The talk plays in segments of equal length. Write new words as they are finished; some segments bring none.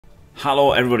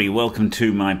Hello everybody, welcome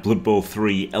to my Blood Bowl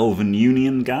 3 Elven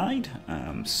Union guide.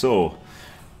 So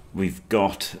we've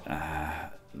got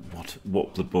what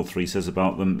Blood Bowl 3 says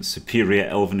about them. Superior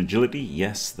Elven agility,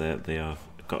 yes, they have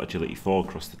got agility 4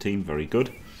 across the team, very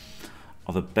good.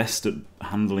 Are the best at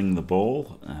handling the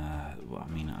ball? Well,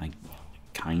 I mean,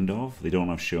 kind of. They don't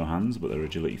have sure hands, but they're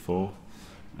agility 4,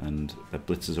 and their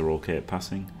blitzers are okay at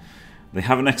passing. They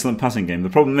have an excellent passing game. The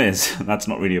problem is, that's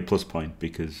not really a plus point,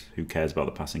 because who cares about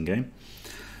the passing game?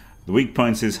 The weak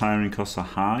points is hiring costs are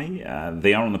high.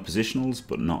 They are on the positionals,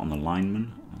 but not on the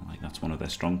linemen. Like, that's one of their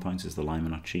strong points, is the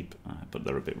linemen are cheap, but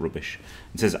they're a bit rubbish.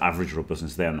 It says average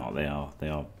robustness. They are not. They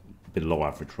are below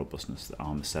average robustness. The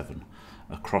armor 7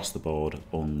 across the board,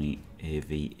 only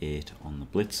AV8 on the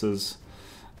blitzers.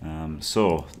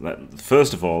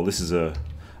 First of all, this is a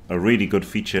really good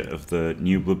feature of the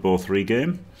new Blood Bowl 3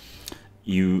 game.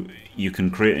 You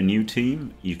can create a new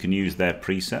team. You can use their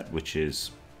preset, which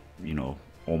is, you know,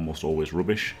 almost always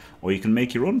rubbish, or you can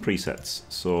make your own presets.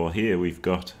 So here we've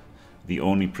got the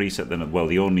only preset then, well,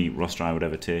 the only roster I would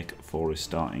ever take for a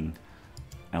starting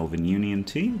Elven Union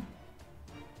team.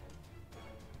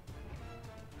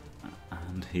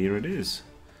 And here it is.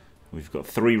 We've got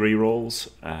 3 rerolls,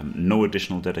 no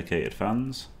additional dedicated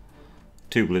fans,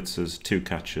 2 blitzers, 2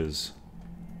 catchers,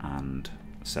 and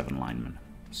 7 linemen.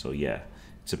 So yeah,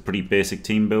 it's a pretty basic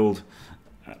team build.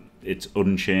 It's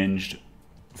unchanged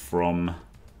from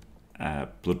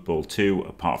Blood Bowl 2,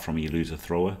 apart from you lose a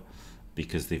thrower,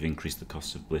 because they've increased the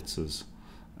cost of blitzers,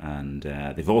 and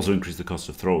they've also increased the cost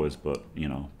of throwers, but, you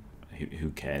know, who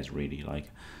cares really?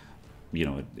 Like, you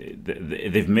know,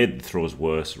 they've made the throws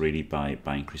worse really by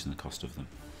increasing the cost of them.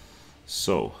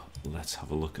 So let's have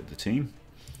a look at the team.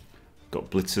 Got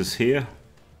blitzers here,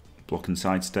 block and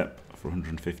sidestep for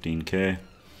 115k.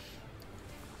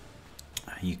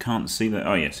 You can't see that.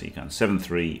 Oh yes, you can.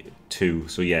 7-3, 2.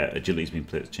 So yeah, agility's been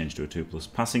changed to a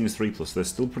 2+. Passing is 3+. They're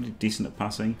still pretty decent at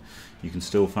passing. You can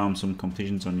still farm some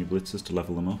completions on your blitzers to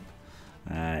level them up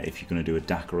if you're going to do a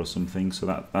DACA or something.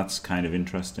 So that's kind of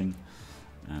interesting.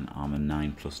 And armor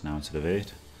 9+ now instead of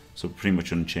 8. So pretty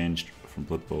much unchanged from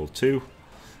Blood Bowl 2.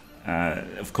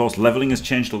 Of course, leveling has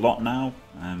changed a lot now.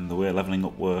 The way leveling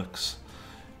up works,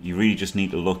 you really just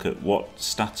need to look at what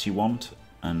stats you want,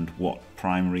 and what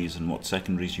primaries and what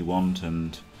secondaries you want,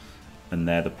 and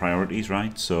they're the priorities,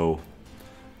 right? So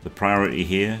the priority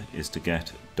here is to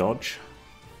get dodge,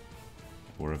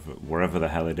 wherever the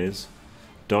hell it is.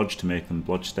 Dodge to make them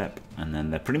blodge step, and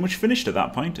then they're pretty much finished at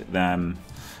that point.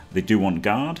 They do want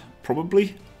guard,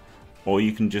 probably, or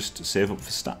you can just save up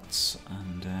for stats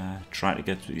and try to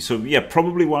get... So yeah,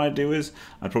 probably what I'd do is,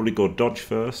 I'd probably go dodge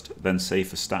first, then save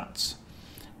for stats.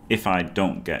 If I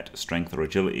don't get strength or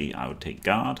agility, I would take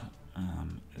guard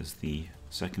as the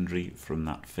secondary from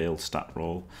that failed stat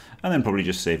roll, and then probably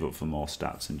just save up for more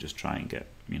stats and just try and get,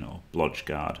 you know, blodge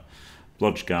guard.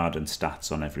 Blodge guard and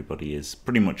stats on everybody is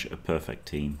pretty much a perfect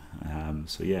team.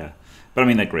 So yeah, but I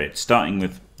mean, they're great. Starting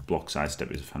with block sidestep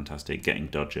is fantastic. Getting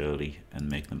dodge early and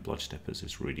making them blodge steppers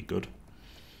is really good.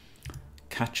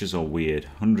 Catches are weird.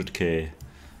 100k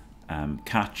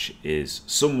catch is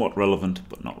somewhat relevant,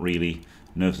 but not really.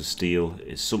 Nerves of Steel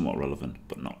is somewhat relevant,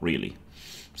 but not really.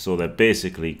 So they've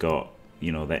basically got, you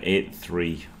know, they're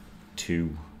 8-3,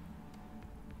 2,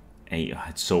 8.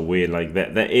 It's so weird. Like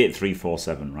they're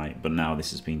 8-3-4-7, right? But now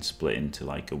this has been split into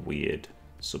like a weird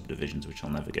subdivisions, which I'll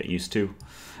never get used to.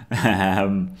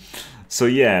 So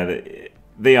yeah,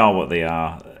 they are what they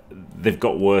are. They've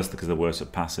got worse because they're worse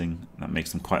at passing. That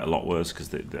makes them quite a lot worse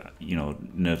because you know,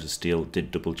 Nerves of Steel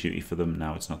did double duty for them.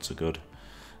 Now it's not so good.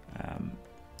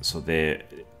 So they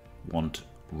want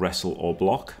wrestle or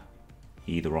block.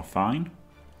 Either are fine.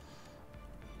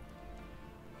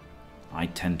 I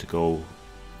tend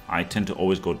to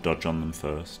always go dodge on them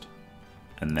first,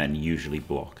 and then usually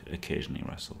block, occasionally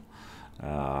wrestle.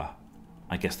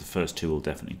 I guess the first 2 will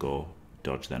definitely go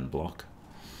dodge, then block.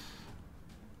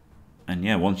 And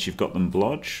yeah, once you've got them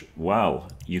blodge,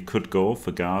 well, you could go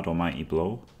for guard or mighty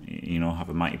blow. You know, have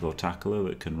a mighty blow tackler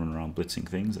that can run around blitzing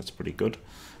things. That's pretty good,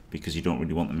 because you don't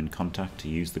really want them in contact to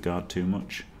use the guard too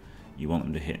much. You want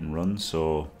them to hit and run.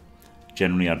 So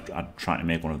generally I'd try to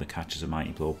make one of the catchers a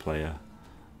mighty blow player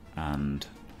and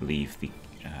leave the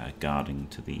guarding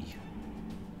to the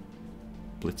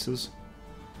blitzers.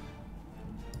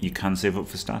 You can save up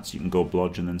for stats. You can go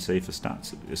blodge and then save for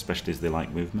stats, especially as they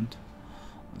like movement.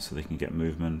 So they can get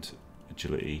movement,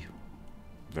 agility,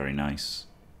 very nice.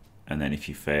 And then if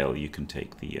you fail, you can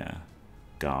take the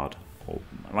guard. Or,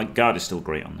 like, guard is still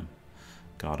great on them.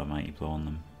 Guard or mighty blow on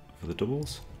them for the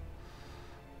doubles.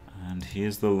 And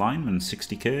here's the lineman,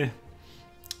 60k,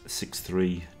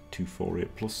 6'3",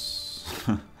 248 plus.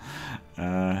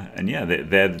 And yeah,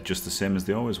 they're just the same as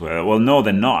they always were. Well, no,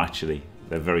 they're not actually.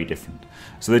 They're very different.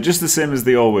 So they're just the same as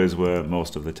they always were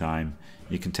most of the time.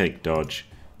 You can take dodge,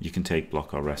 you can take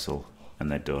block or wrestle, and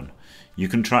they're done. You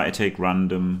can try to take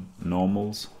random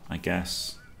normals, I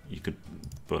guess. You could,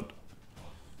 but,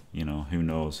 you know, who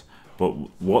knows. But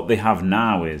what they have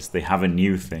now is they have a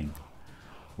new thing,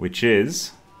 which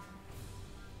is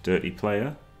dirty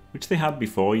player, which they had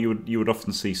before. You would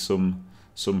often see some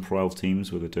Pro Elf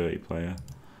teams with a dirty player.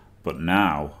 But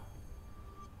now,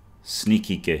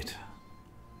 sneaky git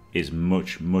is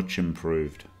much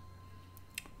improved.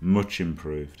 Much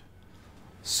improved.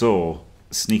 So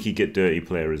sneaky git dirty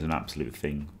player is an absolute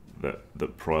thing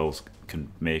that Pro Elves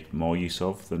can make more use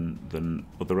of than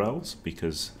other elves,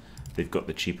 because they've got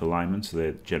the cheap alignment, so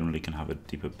they generally can have a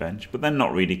deeper bench. But then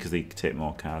not really, because they take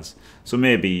more cas. So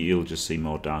maybe you'll just see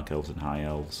more dark elves and high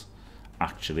elves,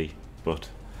 actually. But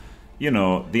you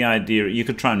know, the idea, you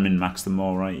could try and min-max them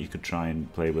more, right? You could try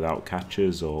and play without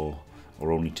catches or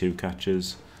only 2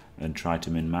 catches, and try to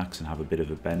min-max and have a bit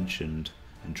of a bench and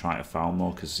try to foul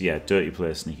more, because yeah, dirty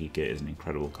player sneaky git is an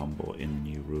incredible combo in the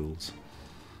new rules.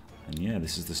 And yeah,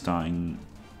 this is the starting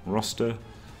roster,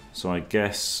 so I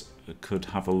guess I could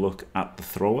have a look at the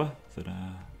thrower.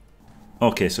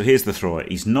 Okay, so here's the thrower.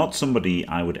 He's not somebody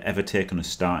I would ever take on a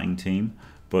starting team,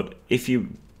 but if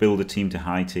you build a team to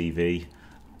high TV,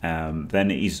 then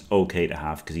he's okay to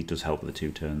have, because he does help with the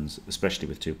 2 turns, especially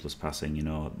with 2+ passing. You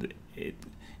know,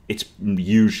 it's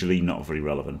usually not very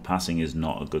relevant. Passing is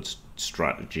not a good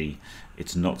strategy.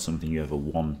 It's not something you ever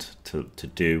want to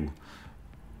do.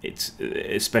 It's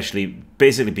basically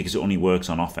because it only works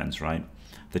on offense, right?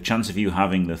 The chance of you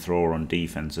having the thrower on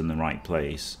defense in the right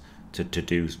place to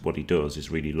do what he does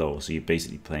is really low. So you're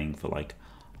basically playing for like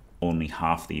only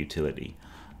half the utility.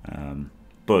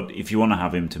 But if you want to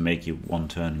have him to make you 1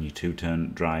 turn and your 2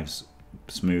 turn drives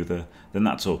smoother, then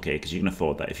that's okay, because you can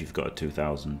afford that. If you've got a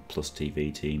 2000 plus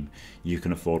TV team, you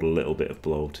can afford a little bit of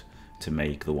bloat to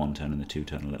make the 1 turn and the 2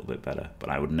 turn a little bit better. But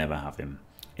I would never have him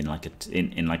in like a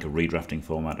redrafting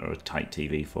format or a tight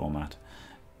TV format.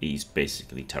 He's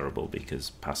basically terrible, because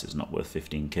pass is not worth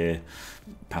 15k.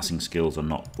 Passing skills are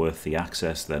not worth the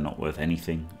access. They're not worth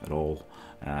anything at all.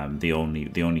 The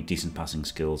only decent passing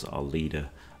skills are leader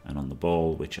and on the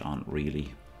ball, which aren't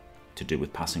really to do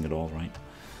with passing at all, right?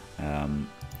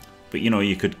 But you know,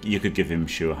 you could give him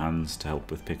sure hands to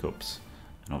help with pickups,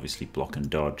 and obviously block and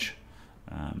dodge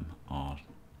are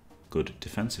good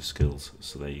defensive skills.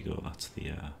 So there you go.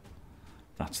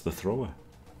 That's the thrower,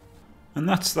 and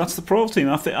that's the Pro Elf team.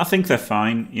 I think they're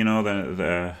fine. You know,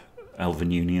 they're Elven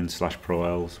Union / Pro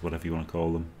Elves, whatever you want to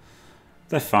call them.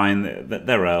 They're fine.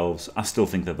 They're elves. I still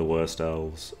think they're the worst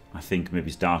elves. I think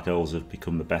maybe dark elves have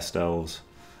become the best elves,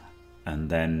 and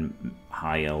then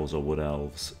high elves or wood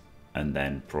elves, and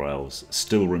then Pro Elves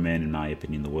still remain, in my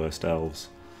opinion, the worst elves.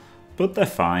 But they're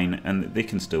fine, and they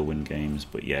can still win games.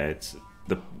 But yeah, it's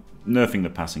nerfing the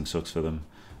passing sucks for them.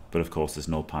 But of course, there's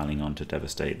no piling on to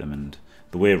devastate them. And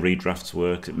the way redrafts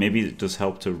work, maybe it does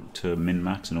help to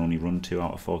min-max and only run 2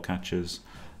 out of 4 catches.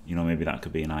 You know, maybe that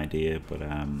could be an idea. But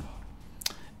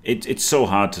it's so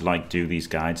hard to like do these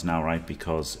guides now, right?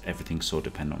 Because everything's so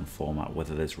dependent on format,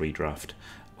 whether there's redraft,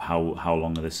 how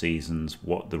long are the seasons,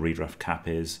 what the redraft cap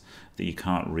is, that you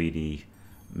can't really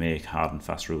make hard and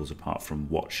fast rules apart from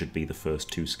what should be the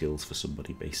first 2 skills for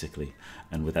somebody, basically.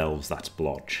 And with elves, that's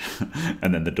blodge,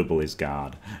 and then the double is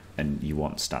guard, and you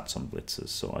want stats on blitzers.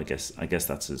 So I guess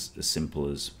that's as simple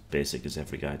as basic as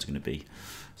every guide's going to be.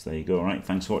 So there you go. All right,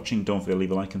 thanks for watching. Don't forget to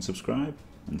leave a like and subscribe,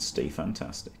 and stay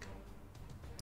fantastic.